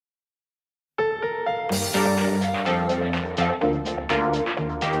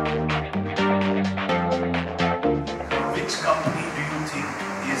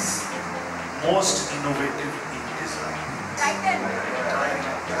innovative in design.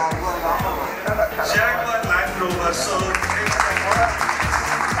 Jaguar Land Rover, so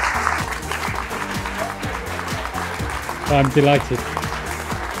I'm delighted.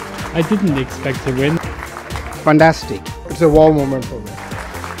 I didn't expect to win. Fantastic. It's a wow moment for me.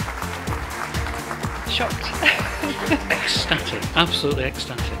 Shocked. Ecstatic, absolutely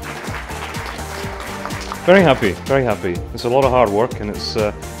ecstatic. Very happy, very happy. It's a lot of hard work and it's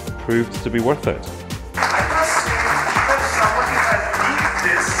proved to be worth it. I must say that somebody has needed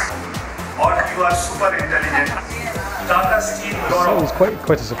this, or you are super intelligent. Tata Steel, It was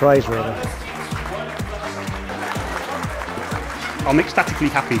quite a surprise, really. I'm ecstatically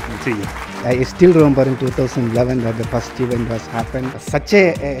happy for the team. I still remember in 2011 that the first event was happened. Such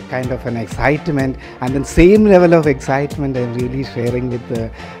a kind of an excitement, and then same level of excitement I'm really sharing with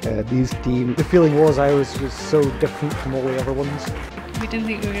these team. The feeling was I was so different from all the other ones. We didn't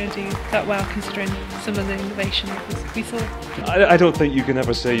think we were going to do that well considering some of the innovation that we saw. I don't think you can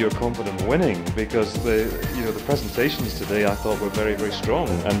ever say you're confident winning because the presentations today I thought were very, very strong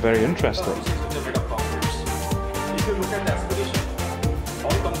and very interesting.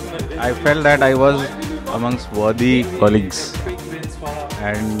 I felt that I was amongst worthy colleagues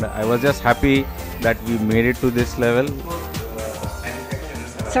and I was just happy that we made it to this level.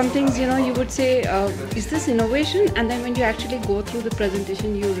 Some things, you would say, is this innovation? And then when you actually go through the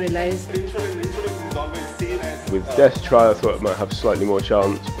presentation, you realize. With Death Try, I thought I might have slightly more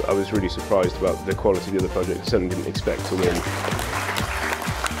chance, but I was really surprised about the quality of the other projects. I certainly didn't expect to win.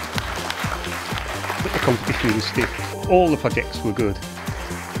 The competition was stiff. All the projects were good.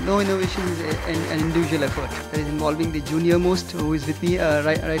 No innovation is an individual effort. That is involving the junior most who is with me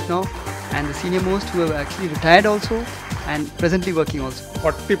right now, and the senior most who have actually retired also and presently working also.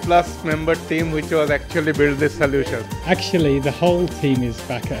 40+ member team which was actually built this solution. Actually, the whole team is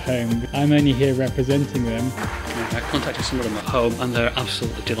back at home. I'm only here representing them. I contacted some of them at home and they're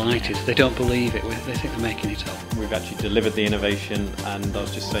absolutely delighted. They don't believe it, they think they're making it up. We've actually delivered the innovation, and I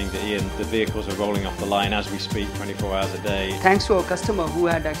was just saying to Ian, the vehicles are rolling off the line as we speak 24 hours a day. Thanks to our customer who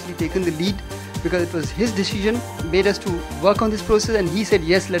had actually taken the lead, because it was his decision, made us to work on this process, and he said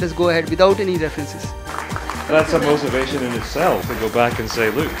yes, let us go ahead without any references. That's a motivation in itself to go back and say,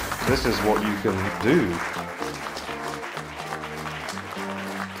 look, this is what you can do.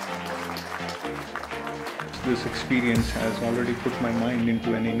 This experience has already put my mind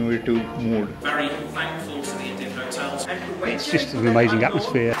into an innovative mood. very thankful to the Indian hotels. It's just an amazing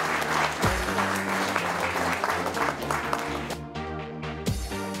atmosphere.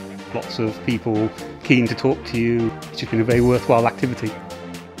 Lots of people keen to talk to you. It's just been a very worthwhile activity.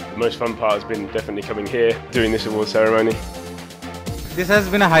 The most fun part has been definitely coming here, doing this award ceremony. This has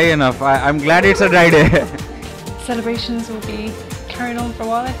been a high enough. I'm glad it's a dry day. Celebrations will be carried on for a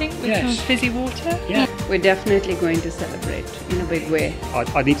while, I think, with some fizzy water. Yeah. We're definitely going to celebrate in a big way.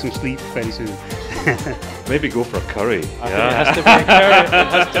 I need some sleep fairly soon. Maybe go for a curry. I think it has to be a curry. It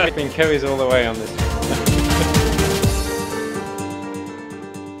has to be curries all the way on this.